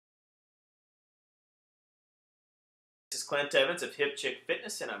Clint Evans of Hip Chick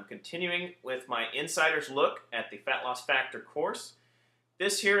Fitness, and I'm continuing with my insider's look at the Fat Loss Factor course.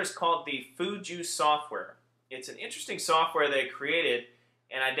 This here is called the FooJoo software. It's an interesting software they created,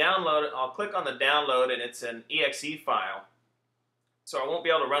 and I'll click on the download, and it's an exe file. So I won't be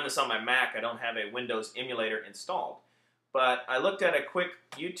able to run this on my Mac. I don't have a Windows emulator installed. But I looked at a quick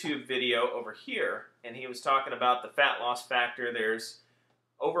YouTube video over here, and he was talking about the Fat Loss Factor. There's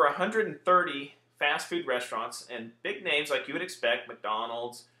over 130 fast food restaurants and big names like you would expect: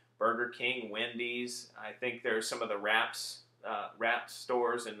 McDonald's, Burger King, Wendy's. I think there's some of the wrap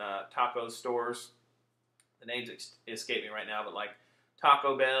stores and taco stores. The names escape me right now, but like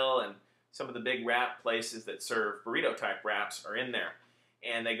Taco Bell and some of the big wrap places that serve burrito type wraps are in there.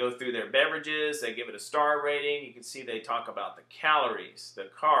 And they go through their beverages, they give it a star rating. You can see they talk about the calories, the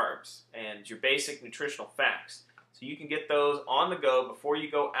carbs, and your basic nutritional facts. So you can get those on the go before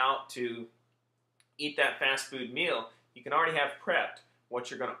you go out to eat that fast food meal. You can already have prepped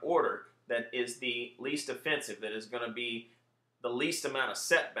what you're going to order that is the least offensive, that is going to be the least amount of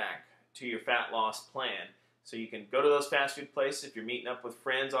setback to your fat loss plan. So you can go to those fast food places. If you're meeting up with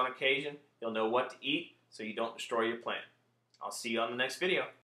friends on occasion, you'll know what to eat so you don't destroy your plan. I'll see you on the next video.